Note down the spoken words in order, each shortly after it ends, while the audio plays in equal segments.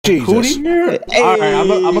Jesus. Hey, all right, I'm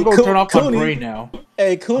gonna go turn off my Cooney. brain now.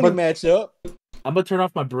 Hey, Cooney matchup. I'm gonna turn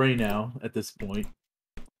off my brain now at this point.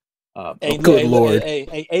 Hey, good lord.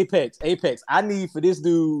 Hey, Apex. I need for this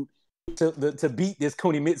dude to beat this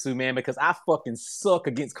Kunimitsu, man, because I fucking suck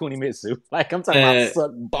against Kunimitsu. Like, I'm talking about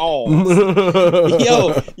suck balls.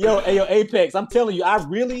 yo, Apex. I'm telling you, I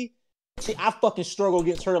fucking struggle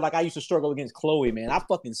against her like I used to struggle against Chloe, man. I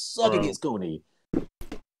fucking suck against Kuni.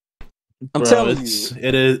 I'm telling you,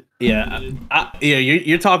 it is. Yeah,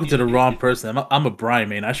 You're talking to the wrong person. I'm a Brian,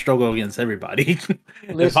 man. I struggle against everybody.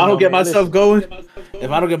 If I don't get myself going,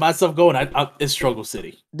 it's struggle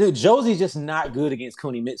city. Dude, Josie's just not good against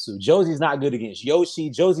Kunimitsu. Josie's not good against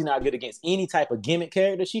Yoshi. Josie's not good against any type of gimmick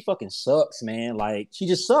character. She fucking sucks, man. Like, she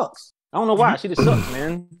just sucks. I don't know why. She just sucks,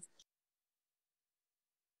 man.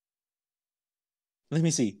 Let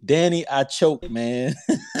me see. Danny, I choke, man.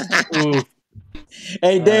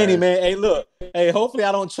 Hey, Danny, man. Hey, look. Hey, hopefully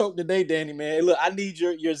I don't choke today, Danny, man. Hey, look, I need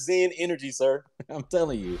your Zen energy, sir. I'm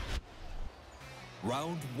telling you.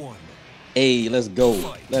 Round 1. Hey, let's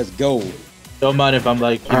go. Let's go. Don't mind if I'm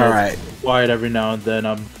like, right, quiet every now and then.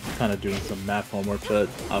 I'm kind of doing some math homework, but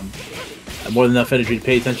I'm more than enough energy to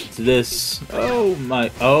pay attention to this. Oh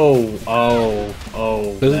my! Oh!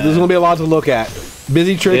 This is gonna be a lot to look at.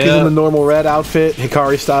 Bizietrick is in the normal red outfit,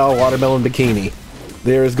 Hikari style watermelon bikini.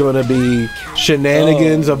 There's gonna be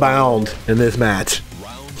shenanigans abound in this match.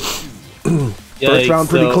 First round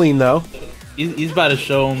pretty clean though. He's about to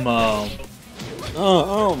show him.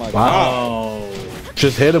 Oh my god!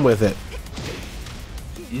 Just hit him with it.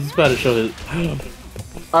 He's about to show his.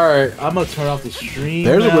 Alright, I'm gonna turn off the stream.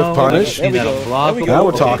 There's a whiff punish. Now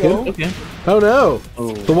we're talking. Okay. Oh no!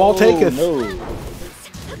 The wall taketh.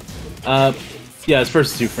 Yeah, it's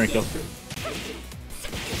first 2, Franco.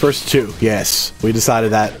 First 2, yes. We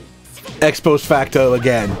decided that. Ex post facto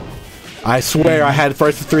again. I swear I had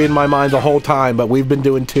first 3 in my mind the whole time, but we've been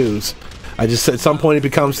doing 2s. I just at some point it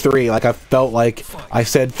becomes 3. Like I felt like I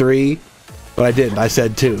said 3, but I didn't. I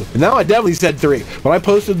said 2. And now I definitely said 3. When I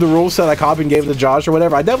posted the rule set I copied and gave it to Josh or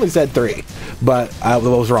whatever, I definitely said 3. But I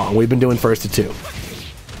was wrong. We've been doing first to 2.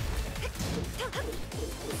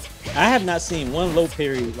 I have not seen one low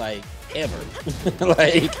parry like ever.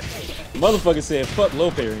 Like, motherfucker said fuck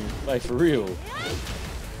low parry. Like, for real.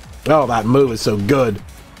 Oh, that move is so good.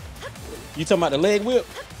 You talking about the leg whip?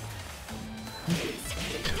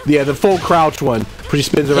 Yeah, the full crouch one. Where she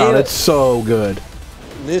spins around. It's so good.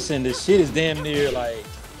 Listen, this shit is damn near like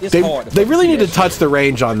it's hard. They really need to touch the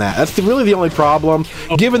range on that. That's really the only problem.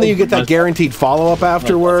 Given that you get that guaranteed follow-up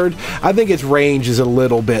afterward, I think its range is a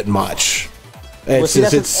little bit much.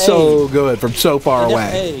 It's so good from so far away.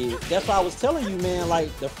 Hey, that's why I was telling you, man.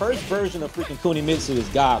 Like, the first version of freaking Kunimitsu is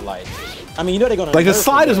godlike. I mean, you know they're gonna like the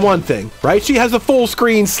slide is one thing, right? She has a full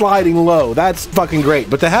screen sliding low. That's fucking great.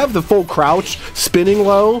 But to have the full crouch spinning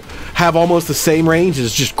low have almost the same range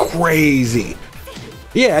is just crazy.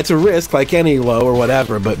 Yeah, it's a risk like any low or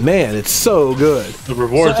whatever, but man, it's so good. The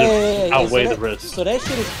rewards outweigh the risk. So that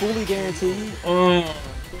shit is fully guaranteed.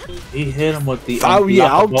 He hit him with the. Oh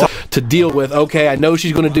yeah, to deal with. Okay, I know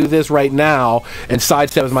she's going to do this right now, and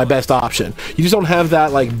sidestep is my best option. You just don't have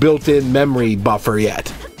that like built-in memory buffer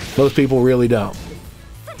yet. Most people really don't.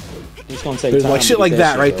 It's gonna take There's time like shit like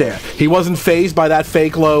that right there. He wasn't phased by that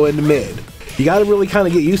fake low in the mid. You got to really kind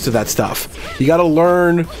of get used to that stuff. You got to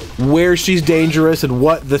learn where she's dangerous and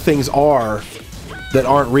what the things are that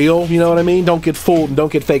aren't real. You know what I mean? Don't get fooled and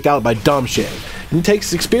don't get faked out by dumb shit. And it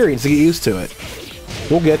takes experience to get used to it.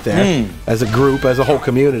 We'll get there as a group, as a whole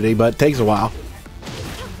community, but it takes a while.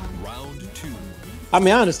 I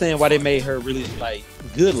mean, I understand why they made her really like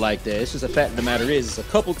good like that. It's just the fact of the matter is, it's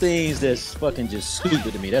a couple things that's fucking just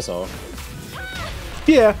stupid to me. That's all.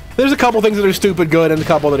 Yeah, there's a couple things that are stupid good and a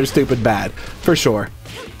couple that are stupid bad, for sure.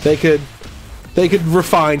 They could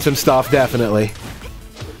refine some stuff, definitely.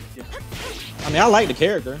 I mean, I like the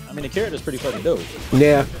character. I mean, the character's pretty fucking dope.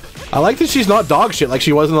 Yeah. I like that she's not dog shit like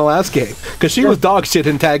she was in the last game, because she was dog shit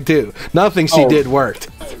in Tag 2. Nothing she did worked.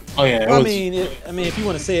 Oh yeah. Well, I mean, if you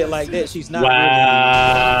want to say it like that, she's not.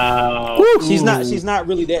 Wow. Really, she's not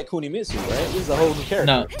really that Kunimitsu, right? This is a whole new character.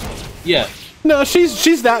 No. Yeah. No,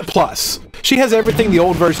 she's that plus. She has everything the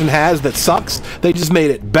old version has that sucks. They just made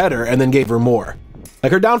it better and then gave her more.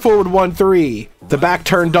 Like her down forward 1-3, the back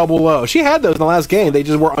turn double low. She had those in the last game. They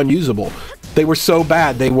just were unusable. They were so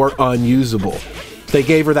bad they were unusable. They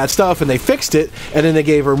gave her that stuff and they fixed it, and then they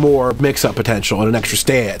gave her more mix-up potential and an extra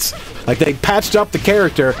stance. Like they patched up the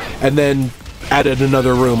character and then added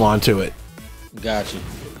another room onto it. Gotcha.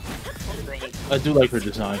 I do like her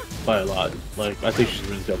design by a lot. Like, I think she's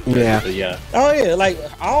really dope. Yeah. Yeah. Oh yeah, like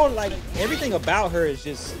everything about her is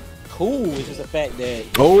just cool. It's just the fact that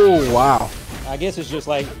Oh wow. I guess it's just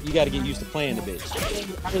like you got to get used to playing the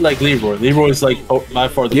bitch. I like Leroy. Leroy is like by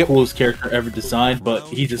far the coolest character ever designed, but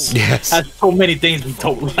he just has so many things we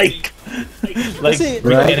don't like. Like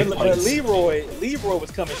Leroy was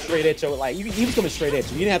coming straight at you. Like he was coming straight at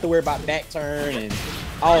you. You didn't have to worry about back turn and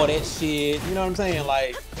all that shit. You know what I'm saying?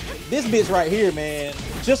 Like this bitch right here, man.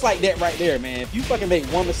 Just like that right there, man. If you fucking make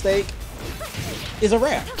one mistake, it's a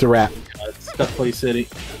wrap. It's a wrap. Stuck play city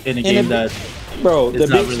in a game that is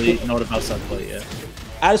not really known about stuck play yet.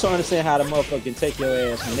 I just don't understand how the motherfucker can take your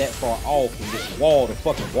ass from that far off and just wall to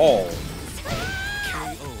fucking wall.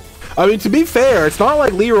 I mean, to be fair, it's not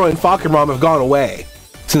like Leroy and Falkenrom have gone away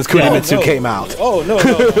since Kunimitsu came out. Oh, no.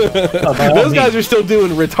 Those guys are still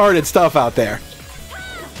doing retarded stuff out there.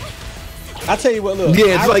 I tell you what, look.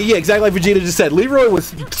 Yeah, it's like exactly like Vegeta just said. Leroy was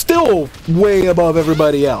still way above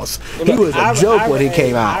everybody else. Look, he was a joke when he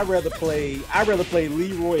came out. I'd rather play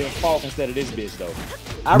Leroy and Falk instead of this bitch though.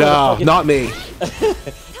 No, not me.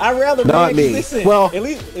 I'd rather not me. Listen, well, at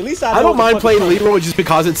least I don't mind playing Leroy just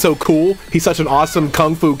because it's so cool. He's such an awesome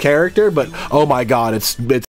kung fu character, but oh my god, it's